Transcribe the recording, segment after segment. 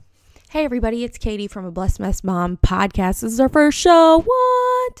Hey everybody, it's Katie from A Blessed Mess Mom podcast. This is our first show.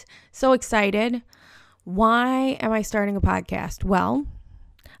 What? So excited. Why am I starting a podcast? Well,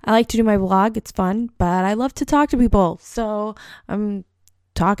 I like to do my vlog. It's fun, but I love to talk to people. So I'm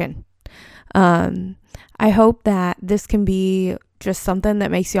talking. I hope that this can be just something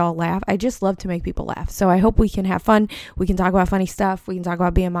that makes y'all laugh. I just love to make people laugh. So I hope we can have fun. We can talk about funny stuff. We can talk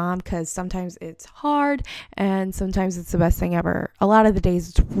about being a mom because sometimes it's hard and sometimes it's the best thing ever. A lot of the days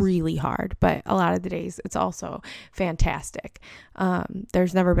it's really hard, but a lot of the days it's also fantastic.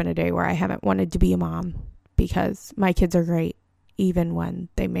 There's never been a day where I haven't wanted to be a mom because my kids are great, even when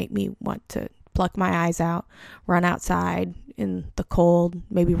they make me want to pluck my eyes out, run outside in the cold,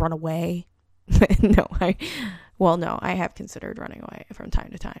 maybe run away. No, I have considered running away from time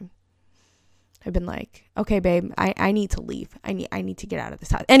to time. I've been like, okay, babe, I need to leave. I need to get out of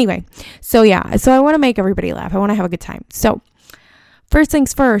this house. Anyway, so I want to make everybody laugh. I want to have a good time. So first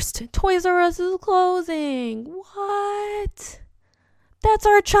things first, Toys R Us is closing. What? That's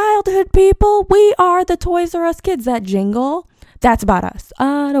our childhood, people. We are the Toys R Us kids. That jingle, that's about us.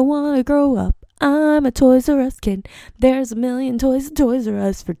 I don't want to grow up. I'm a Toys R Us kid. There's a million toys at Toys R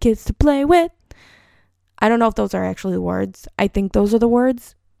Us for kids to play with. I don't know if those are actually the words. I think those are the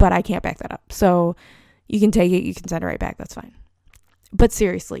words, but I can't back that up. So you can take it. You can send it right back. That's fine. But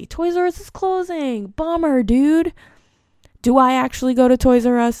seriously, Toys R Us is closing. Bummer, dude. Do I actually go to Toys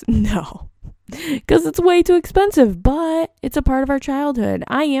R Us? No, because it's way too expensive, but it's a part of our childhood.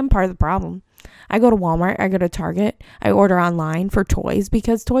 I am part of the problem. I go to Walmart. I go to Target. I order online for toys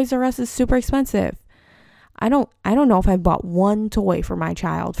because Toys R Us is super expensive. I don't know if I bought one toy for my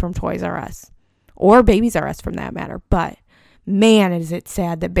child from Toys R Us. Or Babies R Us, from that matter. But man, is it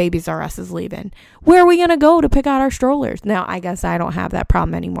sad that Babies R Us is leaving. Where are we going to go to pick out our strollers? Now, I guess I don't have that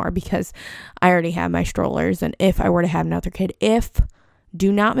problem anymore because I already have my strollers. And if I were to have another kid,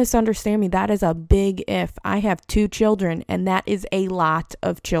 do not misunderstand me, that is a big if. I have 2 children, and that is a lot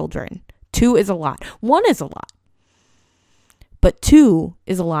of children. 2 is a lot. 1 is a lot. But 2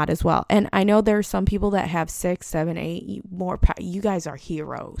 is a lot as well. And I know there are some people that have 6, 7, 8 more. You guys are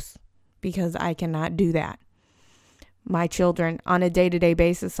heroes. Because I cannot do that. My children, on a day-to-day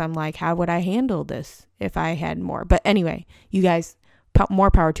basis, I'm like, how would I handle this if I had more? But anyway, you guys,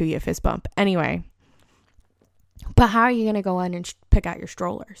 more power to you, fist bump. Anyway, but how are you going to go in and pick out your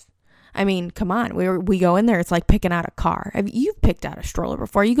strollers? I mean, come on. We go in there, it's like picking out a car. You've picked out a stroller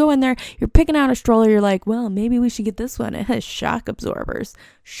before. You go in there, you're picking out a stroller, you're like, well, maybe we should get this one. It has shock absorbers.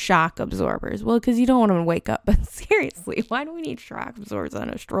 Well, because you don't want them to wake up. But seriously, why do we need shock absorbers on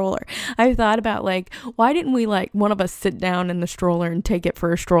a stroller? I've thought about, like, why didn't we, like, one of us sit down in the stroller and take it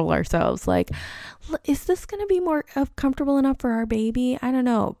for a stroll ourselves? Like, is this going to be more comfortable enough for our baby? I don't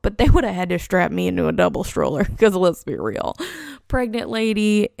know. But they would have had to strap me into a double stroller because let's be real. Pregnant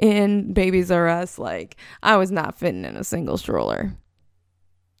lady in Babies R Us, like, I was not fitting in a single stroller.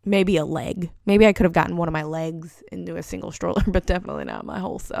 Maybe a leg. Maybe I could have gotten one of my legs into a single stroller, but definitely not my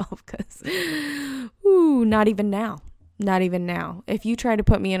whole self because, not even now. Not even now. If you try to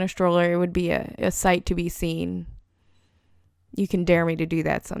put me in a stroller, it would be a sight to be seen. You can dare me to do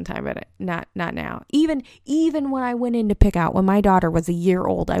that sometime, but not now. Even when I went in to pick out, when my daughter was a year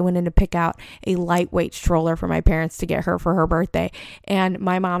old, I went in to pick out a lightweight stroller for my parents to get her for her birthday. And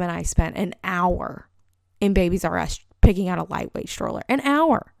my mom and I spent an hour in Babies R Us picking out a lightweight stroller. An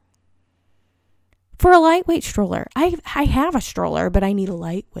hour. For a lightweight stroller. I have a stroller, but I need a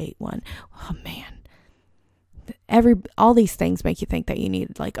lightweight one. Oh, man. All these things make you think that you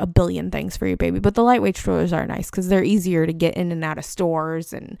need like a billion things for your baby, but the lightweight strollers are nice because they're easier to get in and out of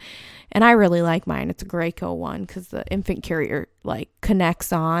stores, and I really like mine. It's a Graco one because the infant carrier like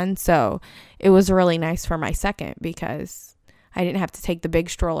connects on, so it was really nice for my second because I didn't have to take the big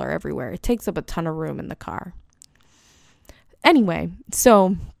stroller everywhere. It takes up a ton of room in the car. Anyway,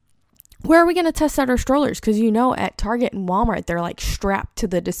 so where are we going to test out our strollers? Because at Target and Walmart, they're like strapped to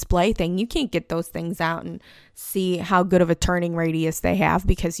the display thing. You can't get those things out and see how good of a turning radius they have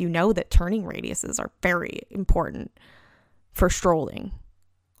because that turning radiuses are very important for strolling.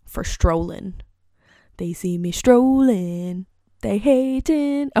 They see me strolling. They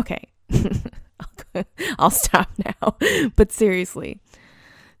hating. Okay. I'll stop now. But seriously,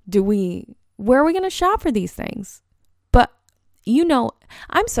 where are we going to shop for these things? But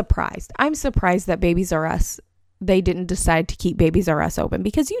I'm surprised. I'm surprised that Babies R Us, they didn't decide to keep Babies R Us open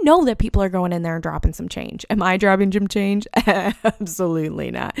because that people are going in there and dropping some change. Am I dropping some change? Absolutely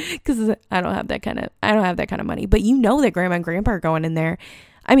not. Because I don't have that kind of money. But that Grandma and Grandpa are going in there.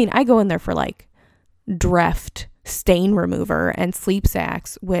 I mean, I go in there for like Dreft stain remover and sleep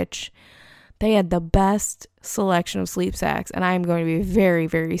sacks, which They had the best selection of sleep sacks, and I'm going to be very,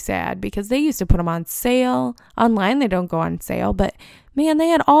 very sad because they used to put them on sale. Online, they don't go on sale, but man, they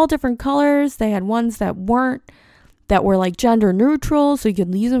had all different colors. They had ones that were like gender neutral, so you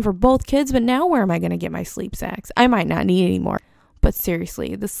could use them for both kids. But now where am I going to get my sleep sacks? I might not need any more. But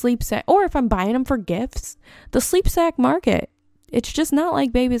seriously, the sleep sack, or if I'm buying them for gifts, the sleep sack market, it's just not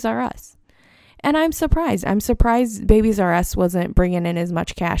like Babies R Us. And I'm surprised. Babies R Us wasn't bringing in as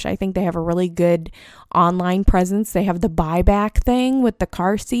much cash. I think they have a really good online presence. They have the buyback thing with the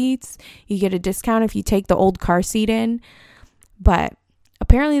car seats. You get a discount if you take the old car seat in. But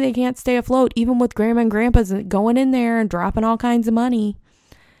apparently they can't stay afloat, even with grandma and grandpa's going in there and dropping all kinds of money.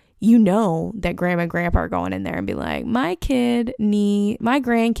 You know that grandma and grandpa are going in there and be like, my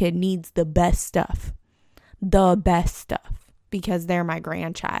grandkid needs the best stuff. The best stuff. Because they're my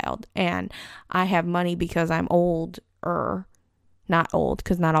grandchild. And I have money because I'm older. Not old,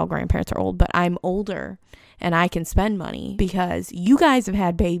 because not all grandparents are old, but I'm older. And I can spend money because you guys have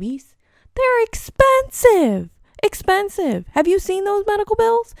had babies. They're expensive. Expensive. Have you seen those medical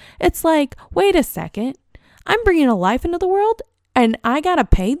bills? It's like, wait a second. I'm bringing a life into the world and I got to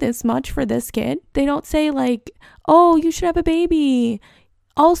pay this much for this kid. They don't say like, oh, you should have a baby.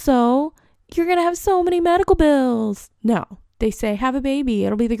 Also, you're going to have so many medical bills. No. They say, have a baby.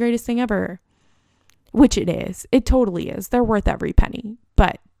 It'll be the greatest thing ever. Which it is. It totally is. They're worth every penny.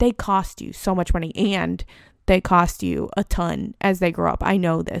 But they cost you so much money. And they cost you a ton as they grow up. I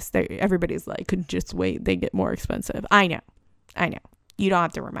know this. Everybody's like, could just wait. They get more expensive. I know. You don't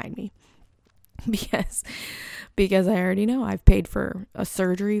have to remind me. Because I already know I've paid for a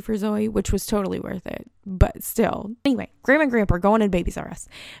surgery for Zoe, which was totally worth it. But still. Anyway, grandma and grandpa are going in Babies R Us.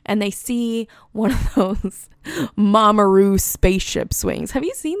 And they see one of those Mamaroo spaceship swings. Have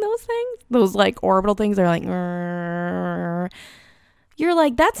you seen those things? Those like orbital things. They're like, you're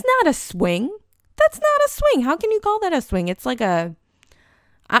like, that's not a swing. That's not a swing. How can you call that a swing? It's like I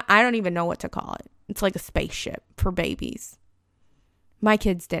don't even know what to call it. It's like a spaceship for babies. My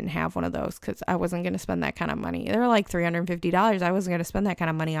kids didn't have one of those because I wasn't going to spend that kind of money. They were like $350. I wasn't going to spend that kind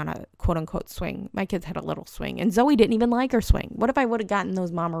of money on a quote unquote swing. My kids had a little swing and Zoe didn't even like her swing. What if I would have gotten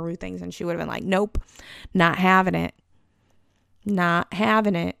those Mamaroo things and she would have been like, nope, not having it. Not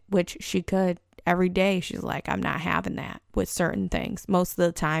having it, which she could every day. She's like, I'm not having that with certain things. Most of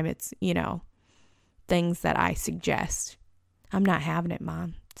the time it's, things that I suggest. I'm not having it,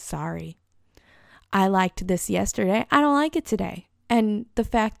 Mom. Sorry. I liked this yesterday. I don't like it today. And the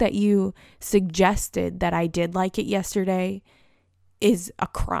fact that you suggested that I did like it yesterday is a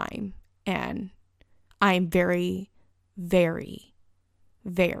crime. And I'm very, very,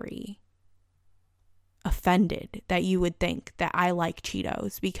 very offended that you would think that I like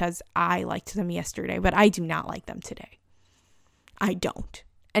Cheetos because I liked them yesterday, but I do not like them today. I don't.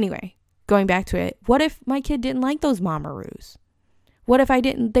 Anyway, going back to it, what if my kid didn't like those Mamaroos? What if they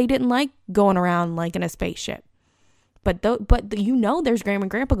didn't like going around like in a spaceship? But there's grandma and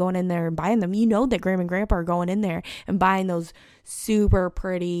grandpa going in there and buying them. You know that grandma and grandpa are going in there and buying those super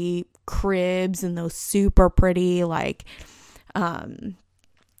pretty cribs and those super pretty like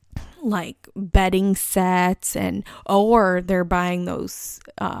bedding sets or they're buying those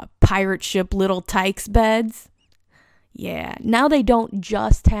pirate ship little Tykes beds. Yeah. Now they don't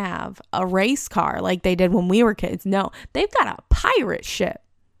just have a race car like they did when we were kids. No, they've got a pirate ship.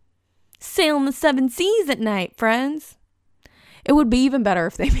 Sailing the 7 seas at night, friends. It would be even better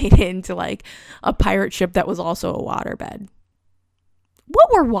if they made it into like a pirate ship that was also a waterbed.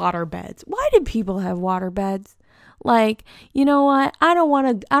 What were waterbeds? Why did people have waterbeds? Like, you know what? I don't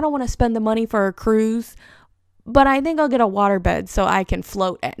want to spend the money for a cruise, but I think I'll get a waterbed so I can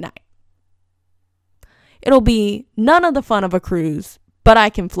float at night. It'll be none of the fun of a cruise, but I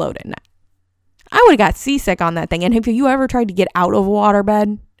can float at night. I would have got seasick on that thing. And have you ever tried to get out of a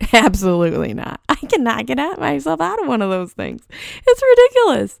waterbed? Absolutely not. I cannot get myself out of one of those things. It's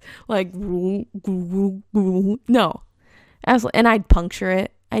ridiculous. Like, no. Absolutely. And I'd puncture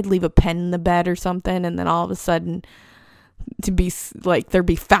it. I'd leave a pen in the bed or something. And then all of a sudden, to be like, there'd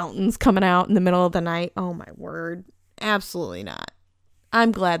be fountains coming out in the middle of the night. Oh, my word. Absolutely not.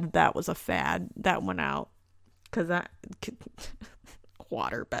 I'm glad that was a fad that went out. Because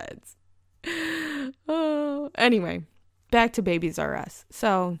water beds. Oh, anyway, back to Babies R Us.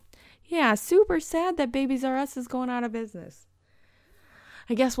 So, yeah, super sad that Babies R Us is going out of business.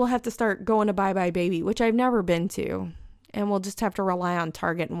 I guess we'll have to start going to Bye Bye Baby, which I've never been to. And we'll just have to rely on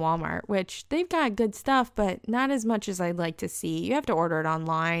Target and Walmart, which they've got good stuff, but not as much as I'd like to see. You have to order it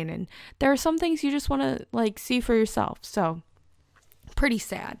online, and there are some things you just want to, like, see for yourself. So, pretty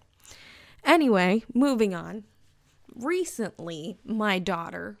sad. Anyway, moving on. Recently, my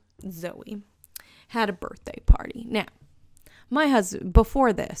daughter, Zoe, had a birthday party. Now, my husband,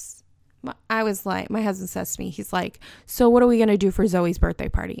 before this, my husband says to me, he's like, so what are we going to do for Zoe's birthday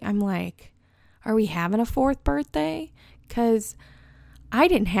party? I'm like, are we having a fourth birthday? Because I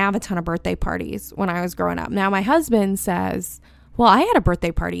didn't have a ton of birthday parties when I was growing up. Now, my husband says, well, I had a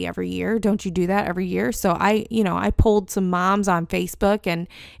birthday party every year. Don't you do that every year? So I pulled some moms on Facebook, and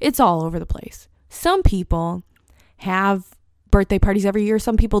it's all over the place. Some people have birthday parties every year.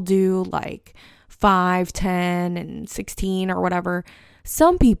 Some people do like 5, 10, and 16 or whatever.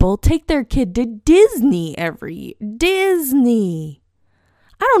 Some people take their kid to Disney every year. Disney.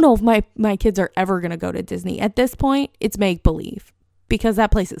 I don't know if my kids are ever going to go to Disney. At this point, it's make-believe because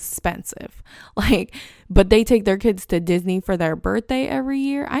that place is expensive. But they take their kids to Disney for their birthday every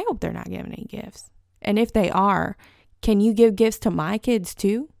year. I hope they're not giving any gifts. And if they are, can you give gifts to my kids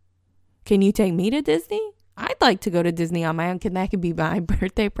too? Can you take me to Disney? I'd like to go to Disney on my own. That could be my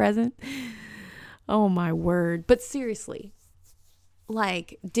birthday present. Oh my word. But seriously,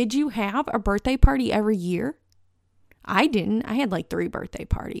 did you have a birthday party every year? I didn't. I had 3 birthday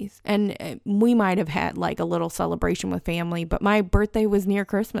parties, and we might have had a little celebration with family, but my birthday was near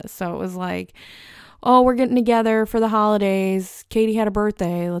Christmas. So it was oh, we're getting together for the holidays. Katie had a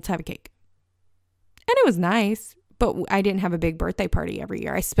birthday. Let's have a cake. And it was nice, but I didn't have a big birthday party every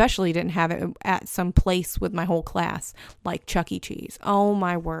year. I especially didn't have it at some place with my whole class, like Chuck E. Cheese. Oh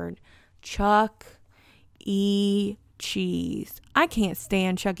my word. Chuck E. Cheese. I can't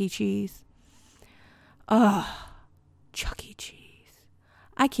stand Chuck E. Cheese. Ugh. Chuck E. Cheese.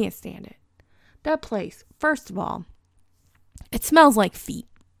 I can't stand it. That place, first of all, it smells like feet.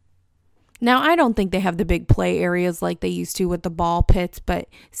 Now, I don't think they have the big play areas like they used to with the ball pits, but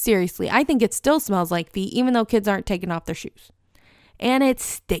seriously, I think it still smells like feet, even though kids aren't taking off their shoes. And it's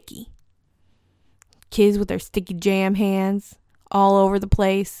sticky. Kids with their sticky jam hands all over the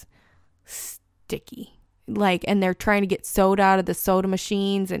place. Sticky. And they're trying to get soda out of the soda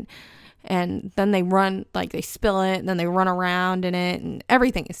machines, and then they run, they spill it, and then they run around in it, and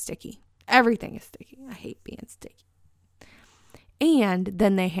everything is sticky. Everything is sticky. I hate being sticky. And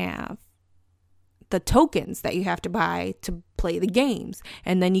then they have the tokens that you have to buy to play the games,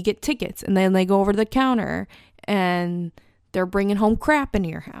 and then you get tickets, and then they go over to the counter, and they're bringing home crap into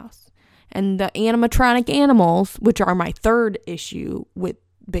your house. And the animatronic animals, which are my third issue with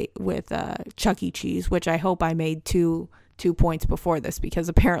Chuck E. Cheese, which I hope I made two points before this, because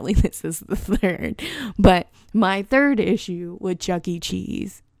apparently this is the third. But my third issue with Chuck E.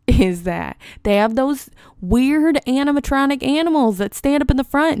 Cheese is that they have those weird animatronic animals that stand up in the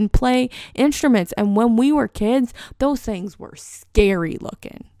front and play instruments. And when we were kids, those things were scary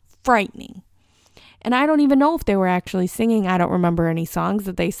looking, frightening. And I don't even know if they were actually singing. I don't remember any songs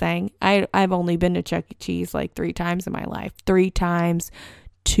that they sang. I've only been to Chuck E. Cheese 3 times in my life. 3 times,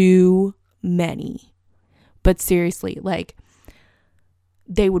 too many. But seriously,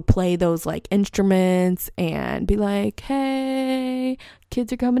 they would play those instruments and be like, hey,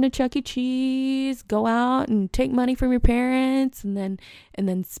 kids are coming to Chuck E. Cheese. Go out and take money from your parents, and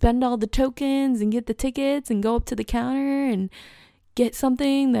then spend all the tokens and get the tickets and go up to the counter and get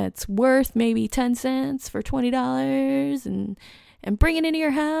something that's worth maybe 10 cents for $20 and bring it into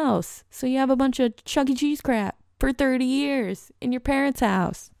your house. So you have a bunch of Chuck E. Cheese crap for 30 years in your parents'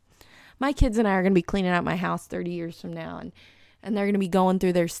 house. My kids and I are going to be cleaning out my house 30 years from now, and they're going to be going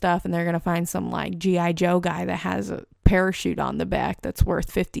through their stuff, and they're going to find some G.I. Joe guy that has a parachute on the back that's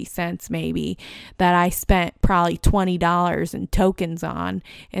worth 50 cents maybe, that I spent probably $20 in tokens on,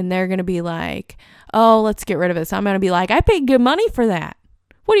 and they're going to be like, oh, let's get rid of this. I'm going to be like, I paid good money for that.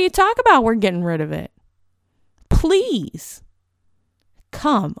 What do you talk about? We're getting rid of it. Please.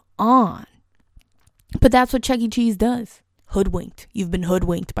 Come on. But that's what Chuck E. Cheese does. Hoodwinked. You've been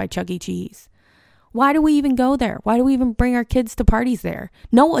hoodwinked by Chuck E. Cheese. Why do we even go there? Why do we even bring our kids to parties there?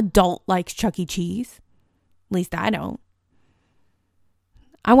 No adult likes Chuck E. Cheese. At least I don't.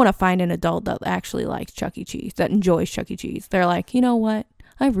 I want to find an adult that actually likes Chuck E. Cheese, that enjoys Chuck E. Cheese. They're like, you know what?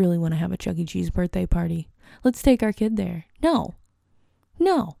 I really want to have a Chuck E. Cheese birthday party. Let's take our kid there. No.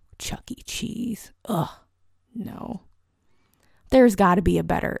 Chuck E. Cheese. Ugh. No. There's got to be a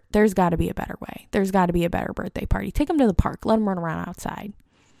better way. There's got to be a better birthday party. Take them to the park. Let them run around outside.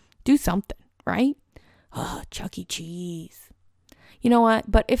 Do something, right? Oh, Chuck E. Cheese. You know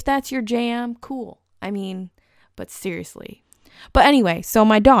what? But if that's your jam, cool. But seriously. But anyway, so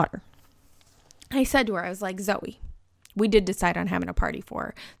my daughter, I said to her, I was like, Zoe, we did decide on having a party for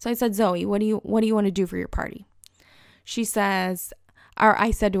her. So I said, Zoe, what do you want to do for your party? She says, or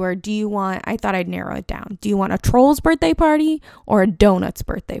I said to her, I thought I'd narrow it down. Do you want a Trolls birthday party or a Donuts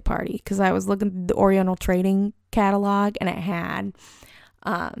birthday party? Because I was looking at the Oriental Trading catalog, and it had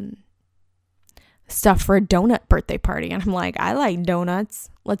stuff for a donut birthday party. And I'm like, I like donuts.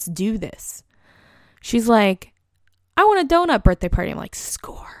 Let's do this. She's like, I want a donut birthday party. I'm like,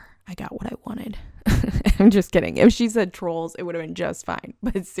 score. I got what I wanted. I'm just kidding. If she said trolls, it would have been just fine.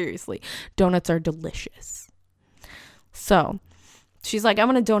 But seriously, donuts are delicious. So she's like, I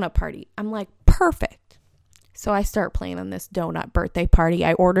want a donut party. I'm like, perfect. So I start planning this donut birthday party.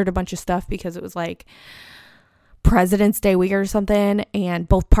 I ordered a bunch of stuff because it was like President's Day week or something, and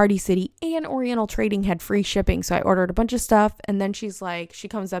both Party City and Oriental Trading had free shipping. So I ordered a bunch of stuff, and then she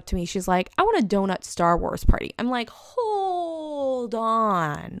comes up to me, she's like, I want a donut Star Wars party. I'm like, hold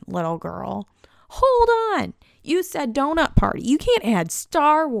on, little girl. Hold on. You said donut party. You can't add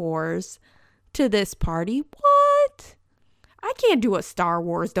Star Wars to this party. What? I can't do a Star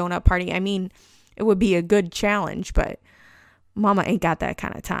Wars donut party. I mean, it would be a good challenge, but Mama ain't got that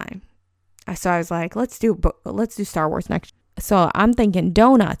kind of time. So I was like, let's do Star Wars next. So I'm thinking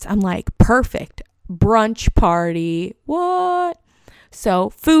donuts. I'm like, perfect. Brunch party. What? So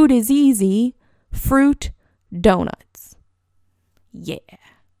food is easy. Fruit, donuts. Yeah.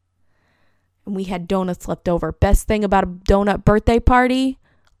 And we had donuts left over. Best thing about a donut birthday party?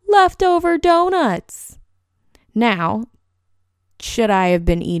 Leftover donuts. Now, should I have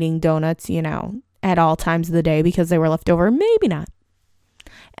been eating donuts, at all times of the day because they were left over? Maybe not.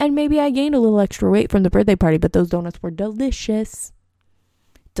 And maybe I gained a little extra weight from the birthday party, but those donuts were delicious.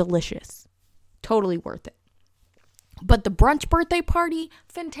 Delicious. Totally worth it. But the brunch birthday party,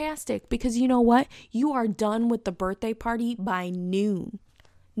 fantastic. Because you know what? You are done with the birthday party by noon.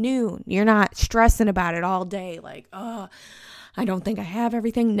 You're not stressing about it all day. Like, I don't think I have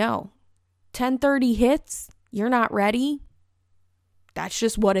everything. No. 10:30 hits. You're not ready. That's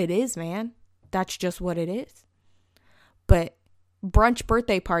just what it is, man. That's just what it is. But brunch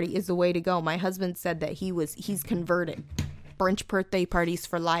birthday party is the way to go. My husband said that he's converted. Brunch birthday parties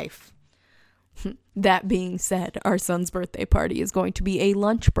for life. That being said, our son's birthday party is going to be a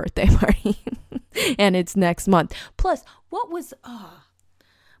lunch birthday party. And it's next month. Plus,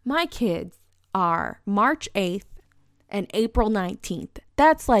 my kids are March 8th and April 19th.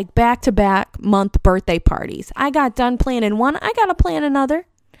 That's like back-to-back month birthday parties. I got done planning one. I got to plan another.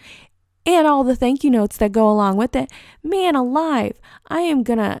 And all the thank you notes that go along with it. Man alive, I am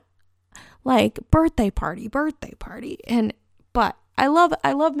gonna birthday party. But I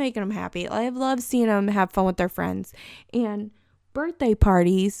love making them happy. I love seeing them have fun with their friends. And birthday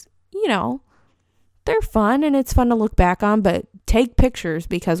parties, they're fun and it's fun to look back on, but take pictures,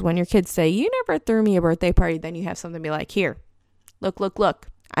 because when your kids say, you never threw me a birthday party, then you have something to be like, here, look.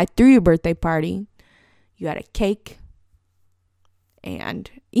 I threw you a birthday party. You had a cake. And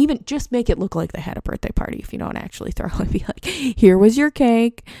even just make it look like they had a birthday party if you don't actually throw it. Be like, here was your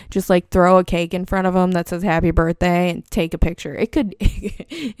cake. Just throw a cake in front of them that says happy birthday and take a picture. It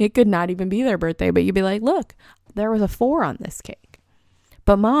could not even be their birthday, but you'd be like, look, there was a 4 on this cake.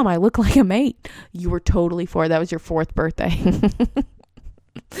 But Mom, I look like I'm 8. You were totally 4. That was your 4th birthday.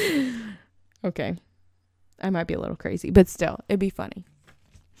 Okay. I might be a little crazy, but still, it'd be funny.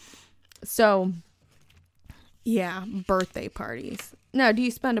 So, yeah, birthday parties. Now, do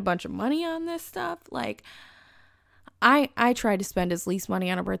you spend a bunch of money on this stuff? I try to spend as least money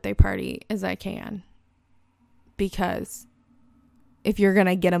on a birthday party as I can. Because if you're going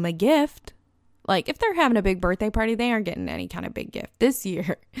to get them a gift, if they're having a big birthday party, they aren't getting any kind of big gift. This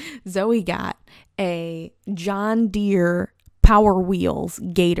year, Zoe got a John Deere Power Wheels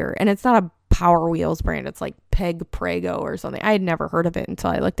Gator. And it's not a Power Wheels brand. It's like Peg Prego or something. I had never heard of it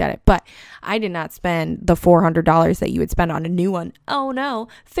until I looked at it. But I did not spend the $400 that you would spend on a new one. Oh no.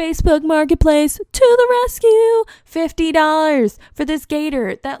 Facebook Marketplace to the rescue. $50 for this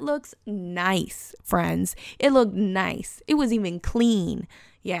Gator. That looks nice, friends. It looked nice. It was even clean.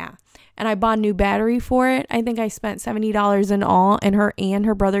 Yeah. And I bought a new battery for it. I think I spent $70 in all, and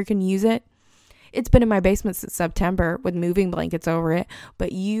her brother can use it. It's been in my basement since September with moving blankets over it.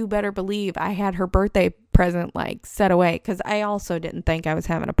 But you better believe I had her birthday present set away, because I also didn't think I was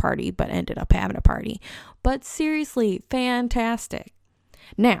having a party, but ended up having a party. But seriously, fantastic.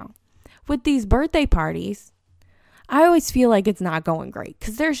 Now, with these birthday parties, I always feel like it's not going great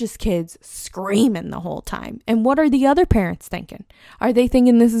because there's just kids screaming the whole time. And what are the other parents thinking? Are they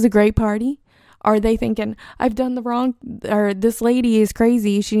thinking this is a great party? Are they thinking, I've done the wrong, or this lady is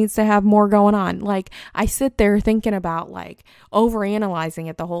crazy, she needs to have more going on? I sit there thinking about overanalyzing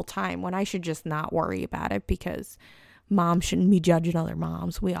it the whole time when I should just not worry about it, because moms shouldn't be judging other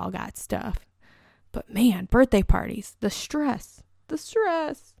moms. We all got stuff. But man, birthday parties, the stress,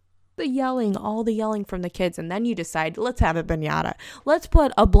 the yelling, all the yelling from the kids. And then you decide, let's have a piñata. Let's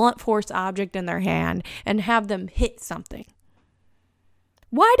put a blunt force object in their hand and have them hit something.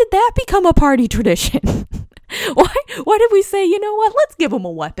 Why did that become a party tradition? Why did we say, you know what, let's give them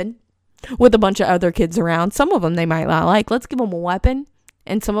a weapon with a bunch of other kids around. Some of them they might not like. Let's give them a weapon.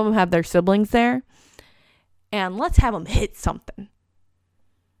 And some of them have their siblings there. And let's have them hit something.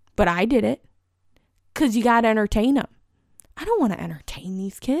 But I did it. Because you got to entertain them. I don't want to entertain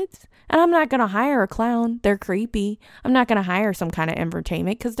these kids. And I'm not going to hire a clown. They're creepy. I'm not going to hire some kind of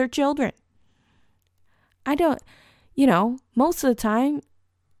entertainment because they're children. I don't, most of the time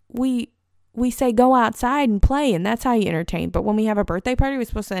we say go outside and play, and that's how you entertain. But when we have a birthday party, we're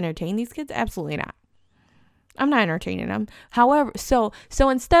supposed to entertain these kids? Absolutely not. I'm not entertaining them. However, so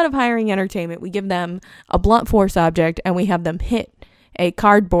instead of hiring entertainment, we give them a blunt force object and we have them hit a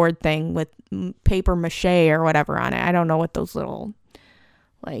cardboard thing with paper mache or whatever on it. I don't know what those little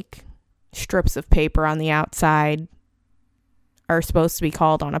strips of paper on the outside are supposed to be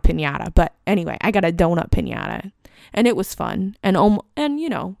called on a piñata. But anyway, I got a donut piñata and it was fun. And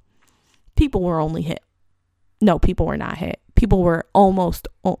people were only hit. No, people were not hit. People were almost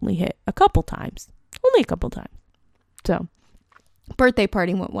only hit a couple times. Only a couple times. So, birthday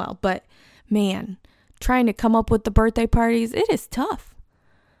party went well. But, man, trying to come up with the birthday parties, it is tough.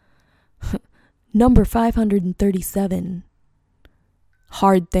 Number 537.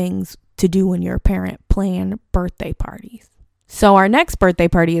 Hard things to do when you're a parent. Plan birthday parties. So, our next birthday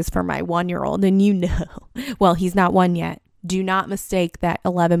party is for my 1-year-old. And well, he's not 1 yet. Do not mistake that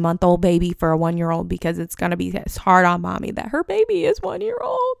 11-month-old baby for a 1-year-old because it's going to be as hard on mommy that her baby is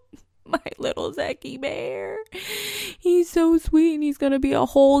 1-year-old. My little Zeki bear. He's so sweet and he's going to be a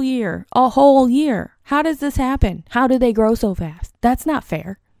whole year. A whole year. How does this happen? How do they grow so fast? That's not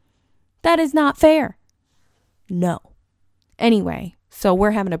fair. That is not fair. No. Anyway, so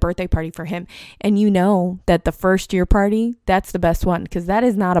we're having a birthday party for him. And you know that the first year party, that's the best one because that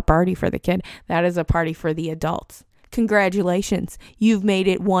is not a party for the kid. That is a party for the adults. Congratulations. You've made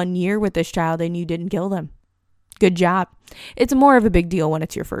it 1 year with this child and you didn't kill them. Good job. It's more of a big deal when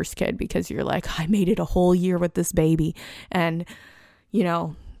it's your first kid because you're like, I made it a whole year with this baby and,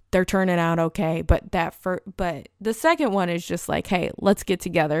 they're turning out okay. But the second one is just like, hey, let's get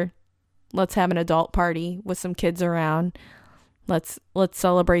together. Let's have an adult party with some kids around. Let's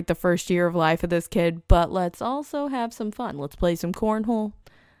celebrate the first year of life of this kid, but let's also have some fun. Let's play some cornhole.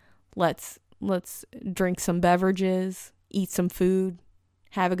 Let's drink some beverages, eat some food.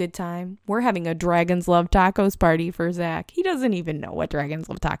 Have a good time. We're having a Dragons Love Tacos party for Zach. He doesn't even know what Dragons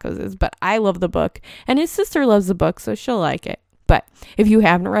Love Tacos is, but I love the book. And his sister loves the book, so she'll like it. But if you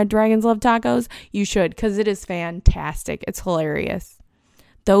haven't read Dragons Love Tacos, you should, because it is fantastic. It's hilarious.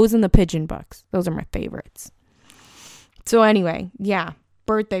 Those and the Pigeon books. Those are my favorites. So anyway, yeah,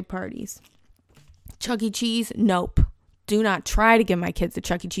 birthday parties. Chuck E. Cheese? Nope. Do not try to give my kids a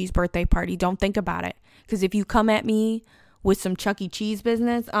Chuck E. Cheese birthday party. Don't think about it. Because if you come at me with some Chuck E. Cheese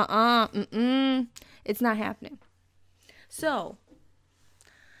business, it's not happening. So,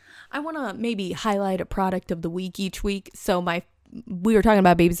 I want to maybe highlight a product of the week each week. So, we were talking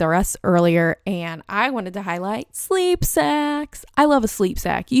about Babies R Us earlier, and I wanted to highlight sleep sacks. I love a sleep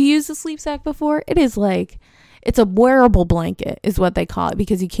sack. You used a sleep sack before? It is it's a wearable blanket is what they call it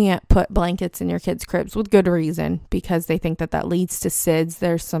because you can't put blankets in your kids' cribs with good reason because they think that leads to SIDS.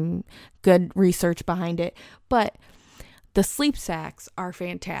 There's some good research behind it, but the sleep sacks are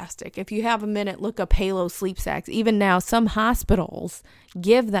fantastic. If you have a minute, look up Halo sleep sacks. Even now, some hospitals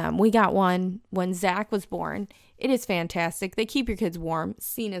give them. We got one when Zach was born. It is fantastic. They keep your kids warm,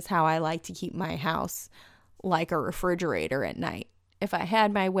 seen as how I like to keep my house like a refrigerator at night. If I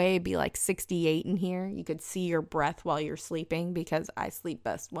had my way, it'd be like 68 in here. You could see your breath while you're sleeping because I sleep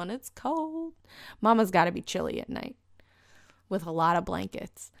best when it's cold. Mama's got to be chilly at night with a lot of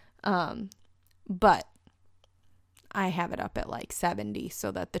blankets. But I have it up at like 70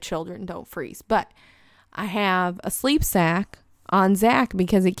 so that the children don't freeze. But I have a sleep sack on Zach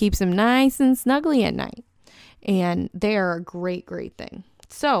because it keeps him nice and snuggly at night. And they are a great, great thing.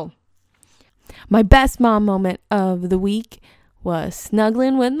 So, my best mom moment of the week was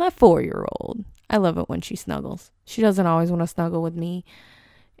snuggling with my 4-year-old. I love it when she snuggles. She doesn't always want to snuggle with me.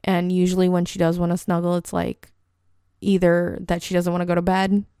 And usually when she does want to snuggle, it's like either that she doesn't want to go to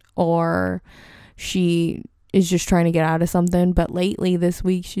bed or she is just trying to get out of something. But lately this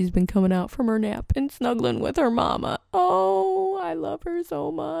week, she's been coming out from her nap and snuggling with her mama. Oh, I love her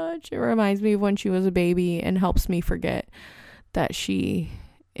so much. It reminds me of when she was a baby and helps me forget that she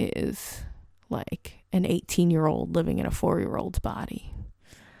is like an 18-year-old living in a 4-year-old's body.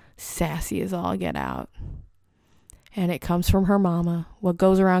 Sassy as all get out. And it comes from her mama. What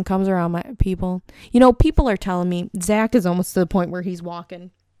goes around comes around, my people. People are telling me Zach is almost to the point where he's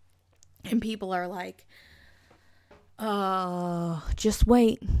walking. And people are like, Just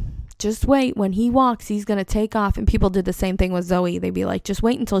wait. Just wait. When he walks, he's going to take off. And people did the same thing with Zoe. They'd be like, just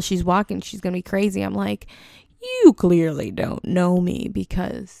wait until she's walking. She's going to be crazy. I'm like, you clearly don't know me,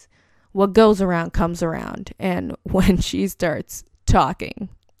 because what goes around comes around. And when she starts talking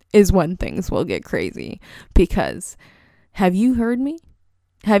is when things will get crazy. Because have you heard me?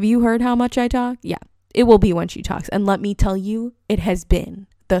 Have you heard how much I talk? Yeah, it will be when she talks. And let me tell you, it has been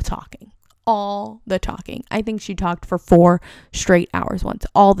the talking. All the talking. I think she talked for 4 straight hours once.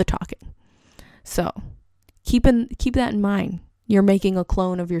 All the talking. So keep that in mind. You're making a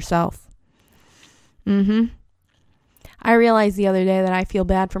clone of yourself. I realized the other day that I feel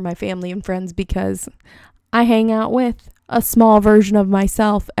bad for my family and friends because I hang out with a small version of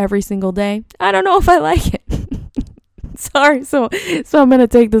myself every single day. I don't know if I like it. Sorry. So I'm going to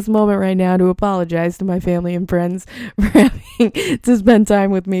take this moment right now to apologize to my family and friends for having to spend time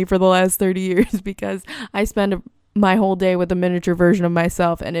with me for the last 30 years, because I spend my whole day with a miniature version of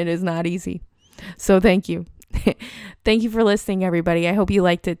myself, and it is not easy. So thank you. Thank you for listening, everybody. I hope you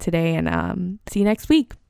liked it today, and see you next week.